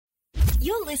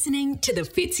You're listening to the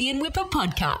Fitzy and Whipper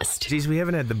podcast. Geez, we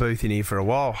haven't had the booth in here for a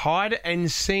while. Hide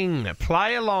and sing.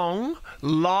 Play along.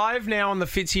 Live now on the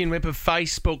Fitzy and Whipper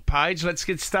Facebook page. Let's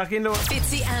get stuck into it.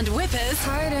 Fitzy and Whipper's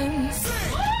Hide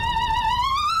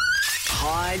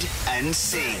and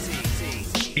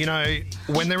Sing. You know,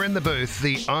 when they're in the booth,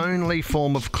 the only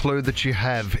form of clue that you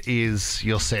have is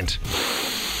your scent.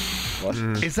 What?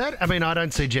 Is that? I mean, I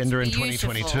don't see gender in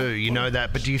 2022. You know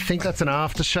that, but do you think that's an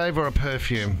aftershave or a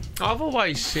perfume? I've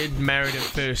always said Married at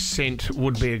First Scent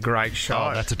would be a great show.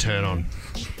 Oh, that's a turn on.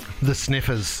 The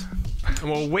sniffers.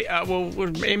 Well,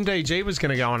 MDG was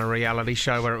going to go on a reality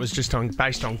show where it was just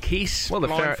based on kiss. Well, the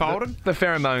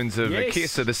pheromones of a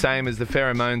kiss are the same as the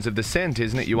pheromones of the scent,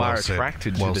 isn't it? You are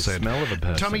attracted to the smell of a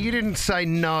person. Tommy, you didn't say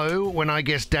no when I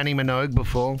guessed Danny Minogue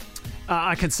before.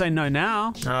 I can say no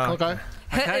now. Okay.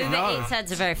 Uber Eats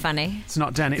ads are very funny. It's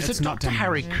not Danny. It's not Danny.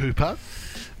 Harry Cooper.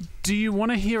 Do you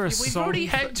want to hear a song? We've already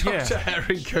had Dr.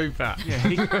 Harry Cooper. Yeah,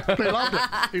 He loved it.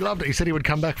 He loved it. He said he would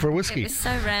come back for a whiskey. It was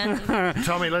so random.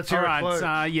 Tommy, let's hear a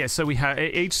clue. So we have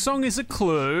each song is a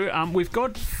clue. We've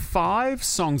got 5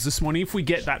 songs this morning. If we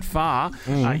get that far,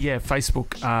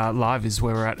 Facebook Live is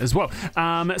where we're at as well.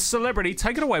 Celebrity,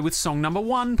 take it away with song number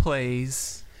 1,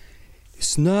 please.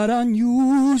 It's not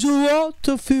unusual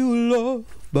to feel loved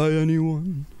by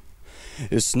anyone.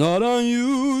 It's not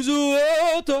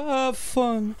unusual to have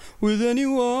fun with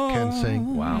anyone. Can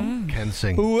sing. Wow. Can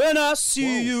sing. When I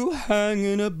see you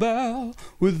hanging about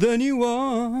with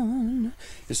anyone,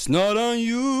 it's not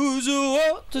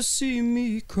unusual to see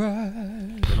me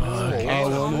cry.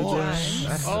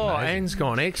 Anne's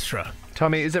gone extra.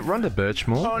 Tommy, is it Rhonda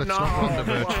Birchmore? Oh, That's no. not Rhonda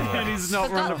Birchmore. It is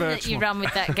not Rhonda That you Birchmore. run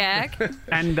with that gag.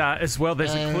 And as well,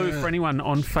 there's a clue for anyone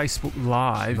on Facebook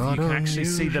Live. You can actually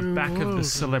see the back of the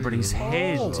celebrity's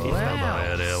head.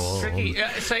 Tricky.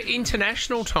 So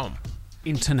international, Tom.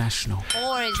 International.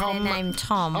 Or is their name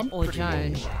Tom or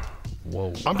Joan?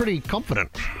 Whoa. I'm pretty confident.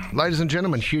 Ladies and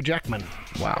gentlemen, Hugh Jackman.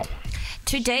 Wow.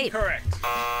 Too deep. Correct.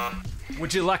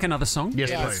 Would you like another song? Yes,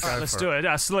 please. Let's do it.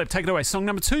 Celeb, take it away. Song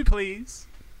number 2, please.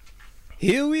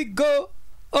 Here we go.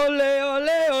 Ole, ole,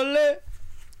 ole.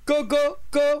 Go, go,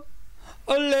 go.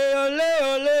 Ole, ole,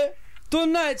 ole.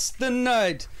 Tonight's the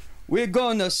night. We're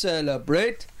gonna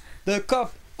celebrate the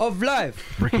cup of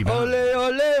life. Ricky Ole,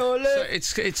 ole, ole. So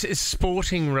it's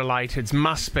sporting related.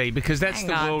 Must be, because that's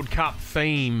the World Cup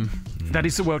theme. That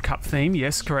is the World Cup theme,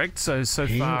 yes, correct. So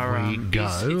far, we go.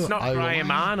 It's not Graham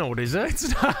Arnold, is it? It's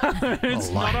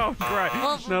not all great.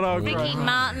 Well, Not all Ricky great.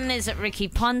 Martin, is it Ricky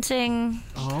Ponting?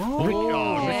 Ricky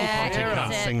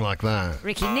can't sing like that.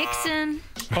 Ricky Nixon?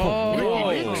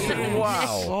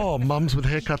 Wow. Oh, mums with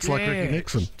haircuts like Ricky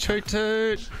Nixon. Toot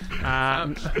toot.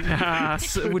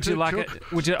 So would you like it?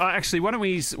 Would you actually? Why don't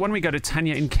we go to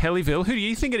Tanya in Kellyville? Who do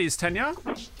you think it is, Tanya?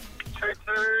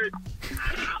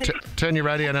 Turn your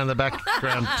radio down in the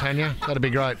background, Tanya. That'd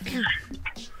be great.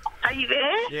 Are you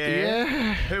there?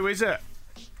 Yeah. Who is it?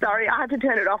 Sorry, I had to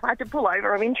turn it off. I had to pull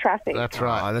over. I'm in traffic. That's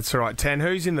right. Oh, that's all right. Tan,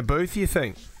 who's in the booth, you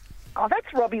think? Oh,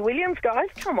 that's Robbie Williams, guys.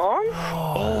 Come on.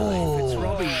 It's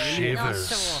Robbie.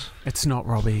 Shivers. It's not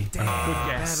Robbie. Good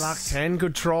guess. Bad luck, Tan.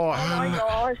 Good try. Oh, my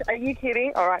gosh. Are you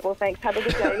kidding? All right, well, thanks. Have a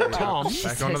good day. Tom,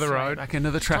 Back onto the road. Back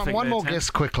into the traffic. Tom, one there, more Tan. guess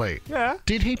quickly. Yeah.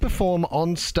 Did he perform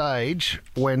on stage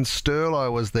when Sterlo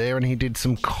was there and he did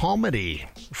some comedy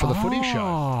for the footy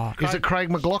show? Is it Craig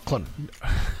McLaughlin?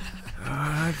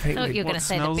 I think thought you were going to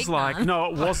say the Smells big like one. no,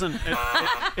 it wasn't.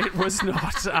 It was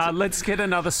not. Let's get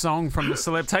another song from the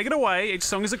celeb. Take it away. Each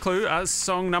song is a clue.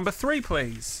 Song number 3,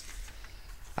 please.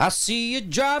 I see you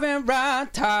driving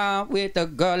around town with a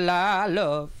girl I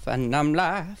love, and I'm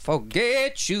like,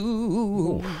 forget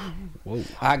you. Whoa.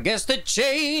 I guess the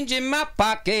change in my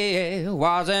pocket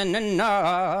wasn't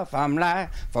enough. I'm like,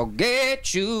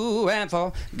 forget you and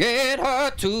forget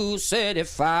her too. Said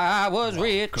if I was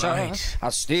richer,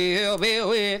 I'd still be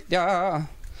with ya.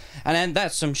 And then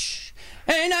that's some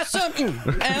ain't that something?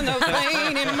 And the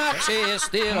vein in my chest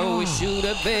still wish you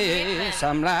the best.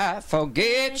 I'm like,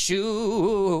 forget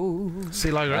you. See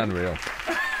you later. Unreal.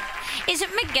 Is it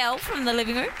Miguel from the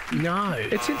living room? No.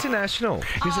 It's international.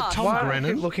 Is it Tom Why am I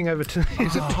Grennan? looking over to...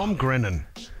 Is it Tom Grennan?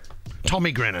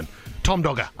 Tommy Grennan. Tom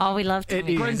Dogger. Oh, we love It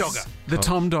Tommy. is Green Dogger. the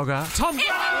Tom Dogger. Tom.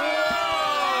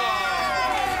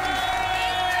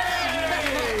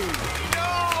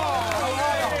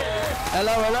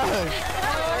 Hello, hello.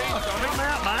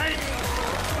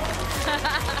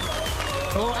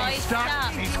 Oh, he's he's stuck.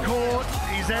 stuck. He's caught.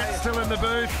 He's still in the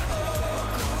booth.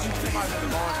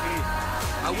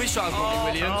 I wish I was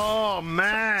Robbie Williams. Oh,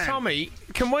 man. Tommy,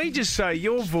 can we just say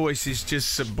your voice is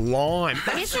just sublime?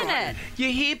 Isn't it?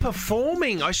 You're here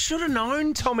performing. I should have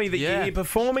known, Tommy, that you're here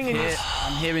performing, and you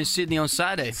I'm here in Sydney on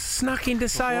Saturday. snuck in to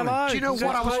say hello. Do you know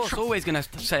what? I was always going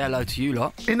to say hello to you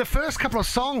lot. in the first couple of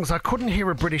songs, I couldn't hear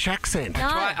a British accent. No.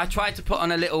 I tried to put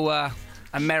on a little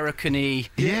American-y.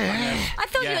 Yeah. I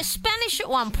thought you were Spanish at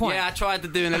one point. Yeah, I tried to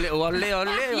do a little.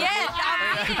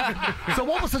 Yeah. So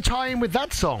what was the tie-in with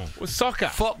that song? With soccer.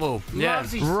 Football. Yeah.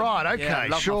 Right, okay, Yeah, love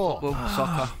my sure. football,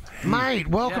 soccer. Mate,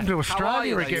 welcome to How are Australia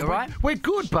you, mate? again. You all right? We're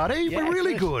good, buddy. Yeah, we're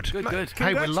really good. Good.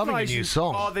 Hey, we're loving your new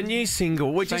song. Oh, the new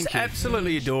single. We're just Thank you.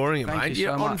 absolutely adoring it, Thank mate. you so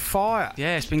You're on much. fire.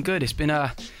 Yeah, it's been good. It's been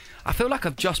I feel like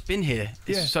I've just been here.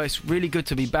 So it's really good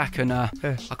to be back, and I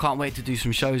can't wait to do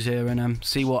some shows here and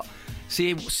see what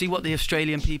the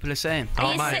Australian people are saying.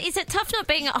 Is it tough not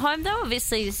being at home though?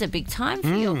 Obviously, this is a big time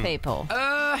for your people.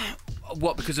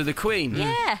 What, because of the Queen?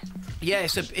 Yeah. Yeah,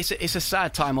 it's a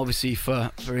sad time, obviously,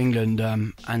 for England,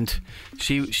 and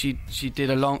she had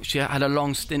a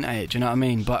long stint at it. Do you know what I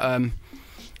mean? But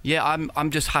I'm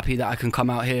just happy that I can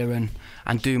come out here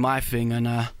and do my thing, and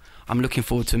I'm looking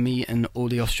forward to meeting all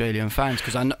the Australian fans,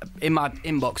 because in my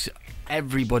inbox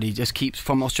everybody just keeps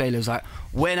from Australia is like,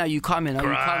 when are you coming? Are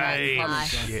you coming? Are you coming?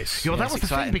 So, Yes. Yeah, well, that was it's the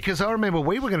thing, exciting. because I remember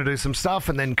we were going to do some stuff,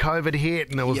 and then COVID hit,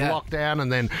 and there was lockdown,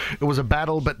 and then it was a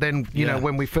battle. But then, you know,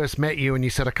 when we first met you, and you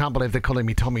said, I can't believe they're calling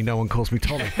me Tommy. No one calls me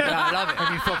Tommy. Yeah, I love it.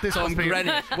 And you thought this must be...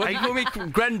 What do you call me?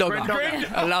 Grandogger.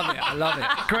 I love it. I love it.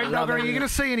 Grandogger, are you going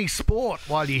to see any sport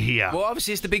while you're here? Well,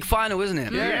 obviously it's the big final, isn't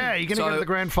it? Yeah, you're going to go to the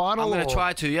grand final? I'm going to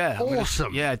try to, yeah.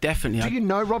 Awesome. Yeah, definitely. Do you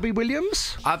know Robbie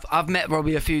Williams? I've met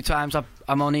Robbie a few times.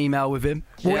 I'm on email with him.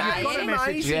 Well, Yeah. you've got a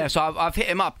message. Yeah, so I've hit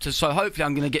him up, so hopefully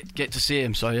I'm going to get to see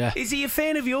him. So yeah. Is he a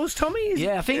fan of yours, Tommy?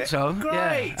 Yeah, I think so.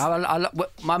 Great. Yeah.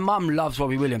 My mum loves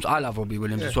Robbie Williams. I love Robbie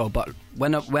Williams as well. But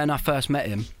when I first met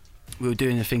him, we were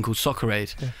doing a thing called Soccer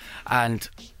Aid, and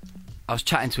I was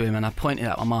chatting to him, and I pointed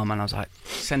at my mum, and I was like,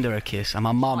 "Send her a kiss." And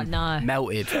my mum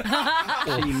melted.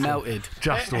 She melted.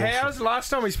 Just awesome. How's last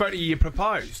time we spoke to you? You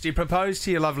proposed. You proposed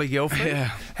to your lovely girlfriend.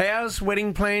 Yeah. How's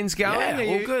wedding plans going?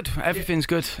 Yeah, all good. Everything's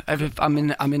good. I'm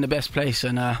in the best place,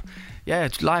 and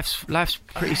life's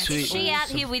pretty sweet. Is she out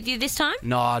here with you this time?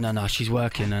 No. She's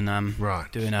working and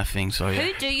right, doing her thing. So yeah.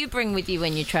 Who do you bring with you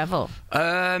when you travel?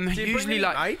 Usually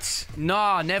like mates.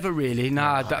 No, never really.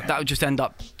 Nah, that would just end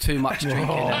up too much drinking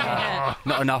and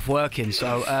not enough working.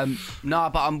 So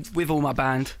but I'm with all my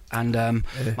band, and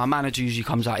my manager usually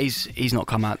comes out. He's not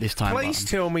come out this time. Please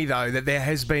tell me though that there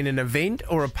has been an event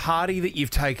or a party that you've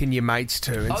taken your mates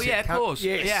to. And Oh said, yeah, of "Come-" course.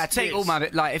 Yes, Yeah, I take yes. all my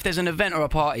like if there's an event or a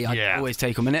party, I always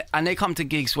take them, and they come to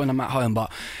gigs when I'm at home.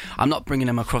 But I'm not bringing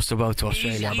them across the world to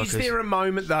Australia. Is there a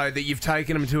moment though that you've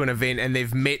taken them to an event and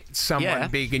they've met someone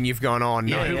big and you've gone, "Oh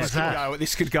no, Yeah,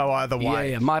 this could go either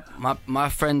way"? Yeah. My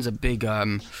friend's a big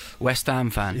West Ham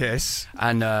fan. Yes.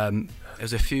 And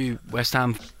there's a few West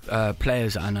Ham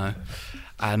players that I know.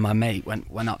 And my mate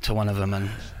went up to one of them and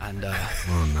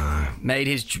made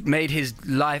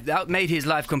his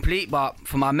life complete. But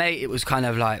for my mate, it was kind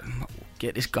of like,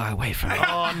 get this guy away from me.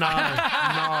 Oh, no.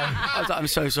 I was like, I'm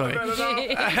so sorry.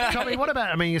 Tommy, what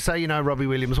about, you say you know Robbie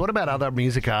Williams. What about other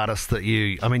music artists that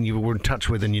you were in touch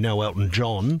with, and you know Elton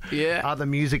John? Yeah. Other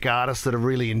music artists that are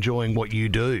really enjoying what you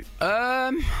do?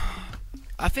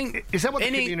 I think... Is that what the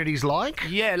community's like?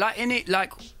 Yeah, like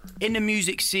in the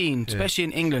music scene, especially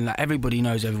in England, like everybody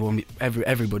knows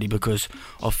everybody because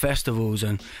of festivals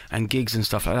and gigs and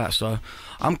stuff like that. So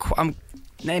I'm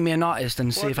name me an artist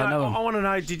and see if I know him. I want to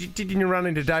know, did you run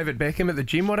into David Beckham at the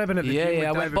gym? What happened at the gym with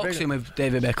I David went boxing with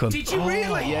David Beckham. Did you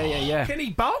really? Yeah. Can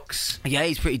he box? Yeah,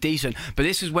 he's pretty decent. But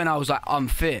this is when I was like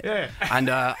unfit. Yeah. And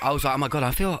I was like, oh my God, I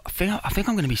think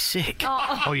I'm going to be sick.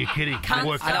 Oh, you're kidding. And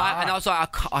I was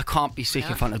like, I can't be sick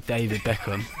in front of David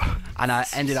Beckham. And I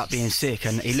ended up being sick,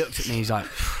 and he looked at me, he's like...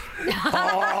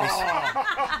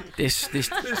 This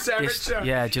amateur.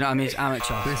 Yeah, do you know what I mean? It's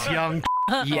amateur. This young...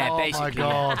 Yeah, basically. Oh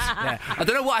my God. Yeah. I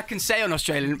don't know what I can say on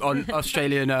Australian radio.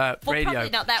 Probably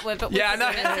not that word, but I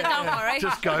know. don't worry.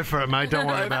 Just go for it, mate. Don't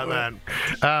worry about that.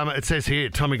 It says here,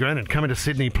 Tommy Grennan coming to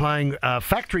Sydney, playing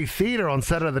Factory Theatre on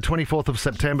Saturday the 24th of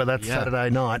September. That's Saturday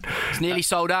night. It's nearly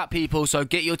sold out, people, so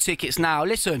get your tickets now.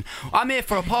 Listen, I'm here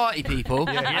for a party, people,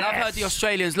 and I've heard the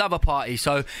Australians love a party,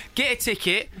 so get a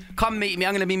ticket, come meet me.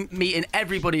 I'm going to be meeting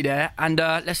everybody there, and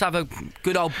let's have a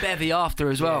good old bevy after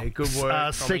as well. Yeah, good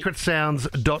work. Secret Sound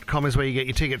Sounds.com is where you get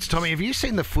your tickets. Tommy, have you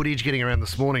seen the footage getting around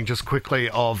this morning, just quickly,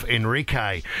 of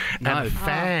Enrique? No. And a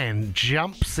fan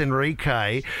jumps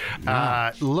Enrique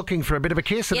looking for a bit of a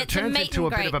kiss, and it turns into a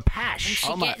bit of a pash.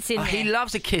 She gets in there. He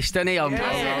loves a kiss, doesn't he?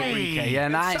 Enrique. Yeah,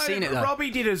 no, I ain't seen it though.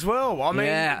 Robbie did as well. I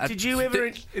mean, did you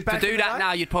ever... To do that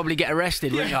now, you'd probably get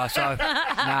arrested, wouldn't you? So,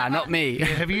 nah, not me.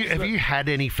 Have you had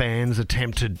any fans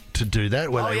attempt to do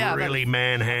that, where they really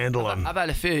manhandle them? I've had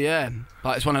a few, yeah.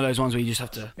 But it's one of those ones where you just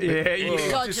have to... Yeah, you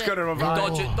just got to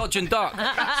avoid. Dodge and duck.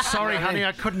 Sorry, honey,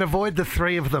 I couldn't avoid the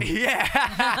three of them.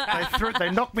 Yeah. They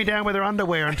knocked me down with their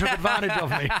underwear and took advantage of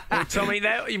me.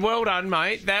 Tommy, well done,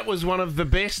 mate. That was one of the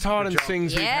best hide and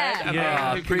sings we've had.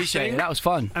 I appreciate it. That was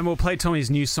fun. And we'll play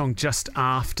Tommy's new song just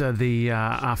after the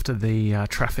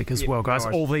traffic as well, guys.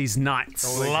 All these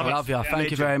nights. Love you.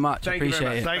 Thank you very much.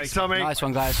 Appreciate it. Thanks, Tommy. Nice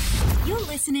one, guys. You're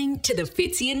listening to the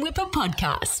Fitzy and Whipper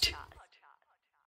podcast.